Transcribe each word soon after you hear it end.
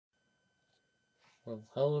Well,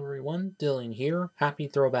 hello everyone, Dylan here. Happy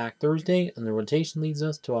Throwback Thursday, and the rotation leads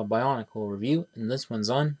us to a Bionicle review, and this one's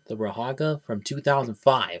on the Rahaga from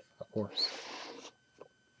 2005, of course.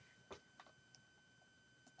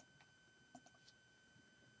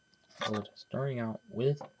 So starting out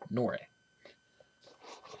with Nore,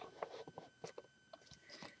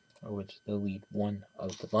 which is the lead one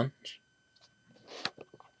of the bunch.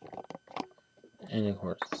 And of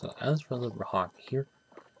course, so as for the Rahaga here,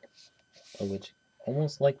 which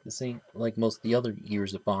almost like the same, like most of the other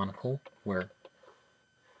years of Bionicle, where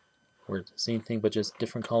it's the same thing but just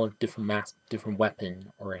different color, different mask, different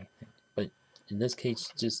weapon, or anything. But in this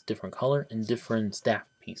case, just different color and different staff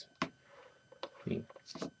piece.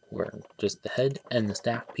 Where just the head and the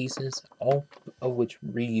staff pieces, all of which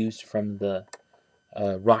reused from the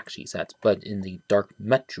Roxy sets, but in the dark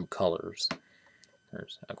Metru colors,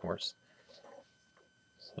 of course.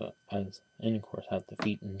 So and of course have the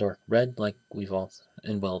feet in dark red, like we've also,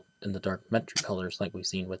 and well, in the dark Metru colors, like we've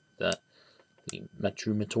seen with the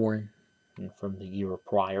Metru Matoran from the year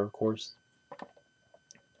prior, of course.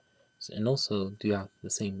 And also do have the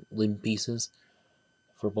same limb pieces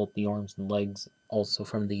for both the arms and legs, also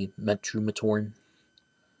from the Metru Matoran,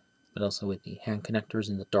 but also with the hand connectors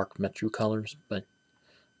in the dark Metru colors, but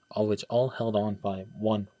all held on by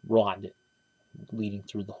one rod leading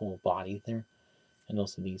through the whole body there, and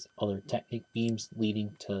also these other technic beams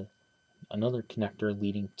leading to another connector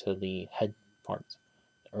leading to the head parts,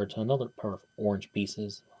 or to another pair of orange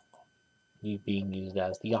pieces being used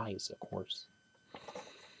as the eyes, of course.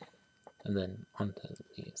 And then onto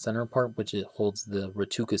the center part, which it holds the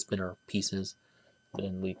Ratuka spinner pieces,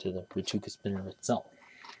 then lead to the Ratuka spinner itself.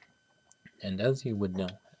 And as you would know,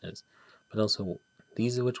 but also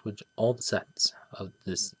these are which all the sets of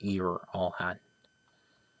this year all had.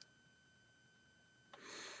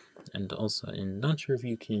 And also, and not sure if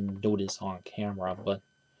you can notice on camera, but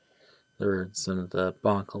there are some of the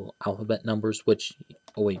Bionicle alphabet numbers, which,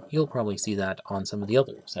 oh wait, you'll probably see that on some of the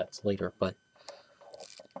other sets later, but,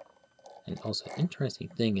 and also, interesting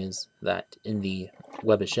thing is that in the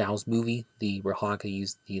Web of Shao's movie, the Rahaga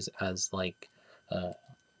used these as, like,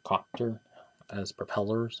 copter, as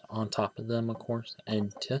propellers on top of them, of course,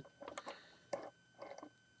 and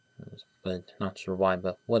but not sure why,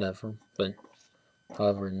 but whatever, but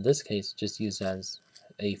however, in this case, just used as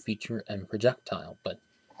a feature and projectile, but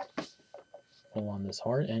pull on this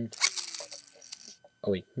hard and,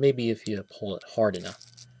 oh wait, maybe if you pull it hard enough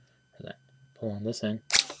for that. Pull on this end,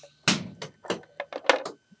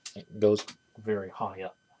 it goes very high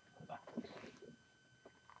up.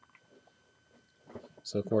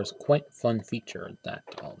 So of course, quite fun feature that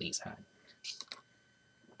all these had.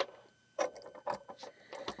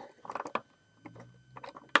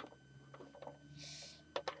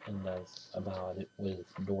 And that's about it with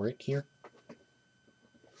Doric here.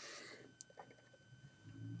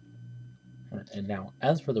 And now,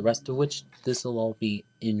 as for the rest of which, this will all be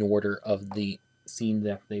in order of the scene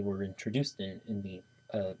that they were introduced in the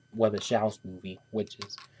Web of Shao's movie, which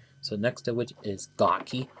is, so next to which is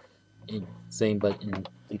Gaki, same but in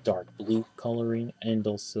the dark blue coloring, and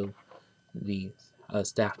also the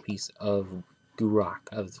staff piece of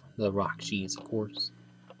Gurak, of the Rockshis, of course.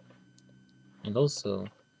 And also,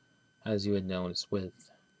 as you had noticed with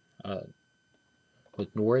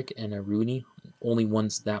Norik and Aruni, only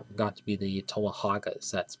ones that got to be the Toahaga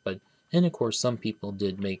sets, and of course some people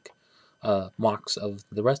did make mocks of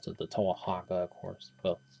the rest of the Toahaga, of course.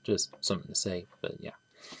 Well, just something to say, but yeah.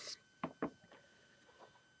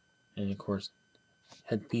 And of course,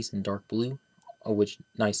 headpiece in dark blue, which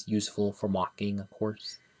nice, useful for mocking, of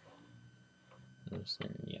course. And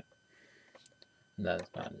yeah, that's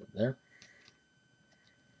about it there.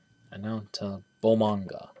 And now to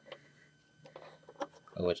Bomanga,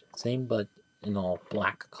 which same but in all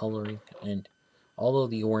black coloring, and although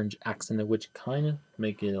the orange accent of which kind of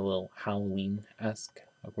make it a little Halloween-esque,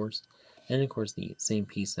 of course. And of course the same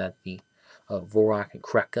piece that the Vorak and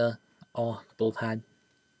Kreka all both had.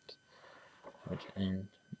 And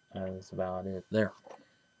that's about it there.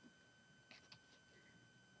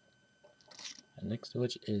 And next to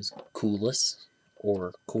which is Coolus,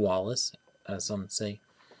 or Koalas, as some say,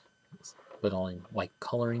 but all in white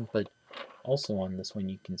coloring. But also on this one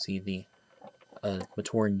you can see the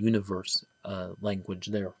Matoran Universe language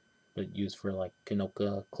there, but used for like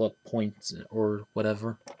Kanoka club points or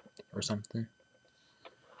whatever, or something.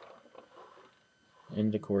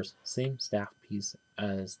 And of course, same staff piece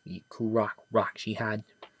as the Kurak rock she had.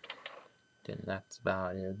 And that's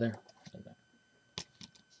about it there.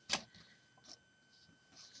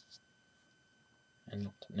 And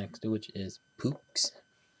next to which is Pooks,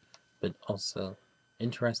 but also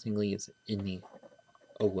interestingly is in the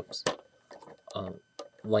oh whoops,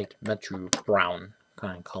 light Metru brown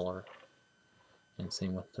kind of color, and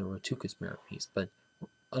same with the Rahaga mirror piece. But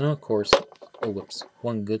and of course, oh whoops,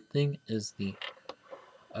 one good thing is the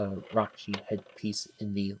Rahaga headpiece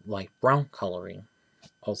in the light brown coloring.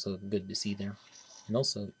 Also good to see there, and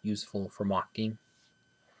also useful for mocking.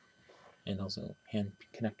 And also hand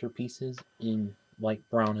connector pieces in light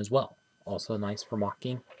brown as well. Also nice for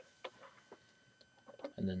mocking.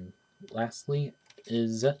 And then lastly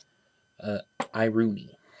is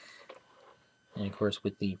Iruni. And of course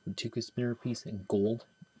with the Rahaga mirror piece in gold.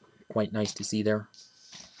 Quite nice to see there.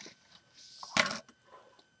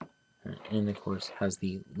 And of course has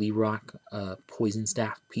the Lerock poison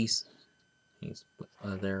staff piece. He's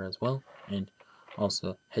there as well. And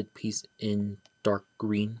also headpiece in dark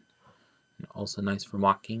green. Also nice for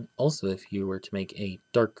mocking. Also, if you were to make a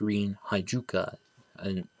dark green Hydruka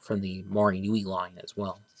from the Mari Nui line as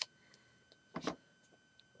well.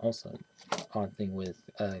 Also, odd thing with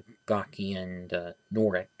Gaki and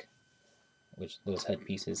Norik, which those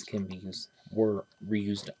headpieces can be were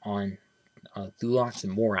reused on Thulox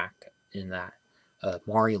and Morak in that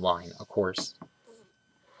Mari line, of course.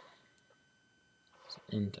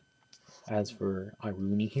 And as for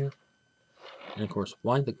Iruni here, and of course,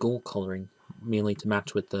 why the gold coloring? Mainly to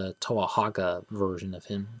match with the Rahaga version of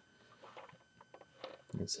him.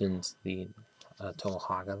 And since the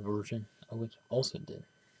Rahaga version, which also did.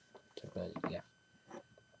 But yeah.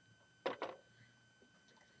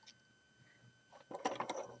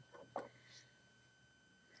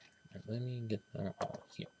 And let me get them all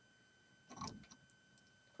here.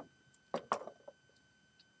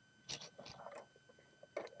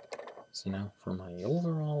 So now for my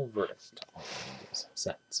overall verdict on these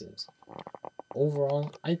sets is,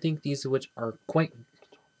 overall, I think these which are quite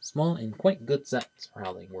small and quite good sets for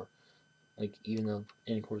how they were. Like, even though,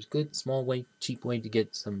 and of course, good, small way, cheap way to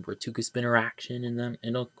get some Rahaga spinner action in them,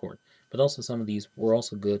 and of course, but also some of these were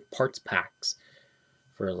also good parts packs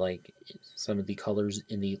for like some of the colors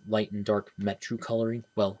in the light and dark Metru coloring.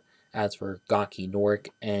 Well, as for Gaki, Norik,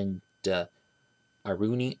 and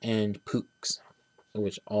Iruni and Pooks,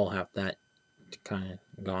 which all have that kind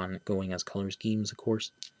of going as color schemes, of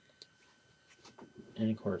course. And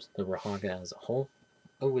of course, the Rahaga as a whole,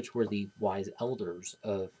 which were the wise elders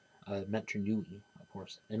of Metru Nui, of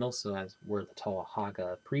course, and also as were the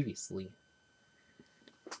Rahaga previously.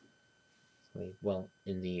 Well,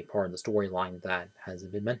 in the part of the storyline that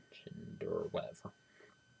hasn't been mentioned or whatever.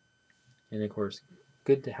 And of course,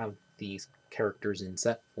 good to have these characters in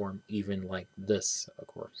set form, even like this, of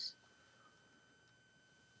course.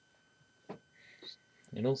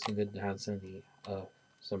 And also good to have some of the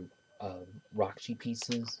Rahaga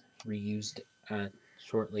pieces reused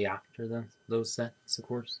shortly after those sets, of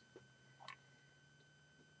course.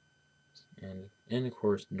 And of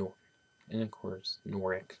course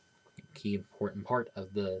Norik, key important part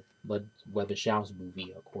of the Web of Shao's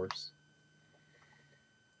movie, of course.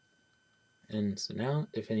 And so now,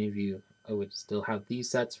 if any of you would still have these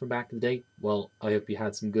sets from back in the day, well, I hope you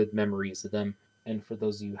had some good memories of them. And for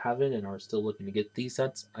those of you who haven't and are still looking to get these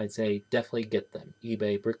sets, I'd say definitely get them.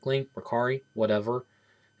 eBay, Bricklink, Mercari, whatever.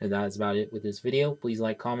 And that is about it with this video. Please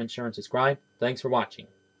like, comment, share, and subscribe. Thanks for watching.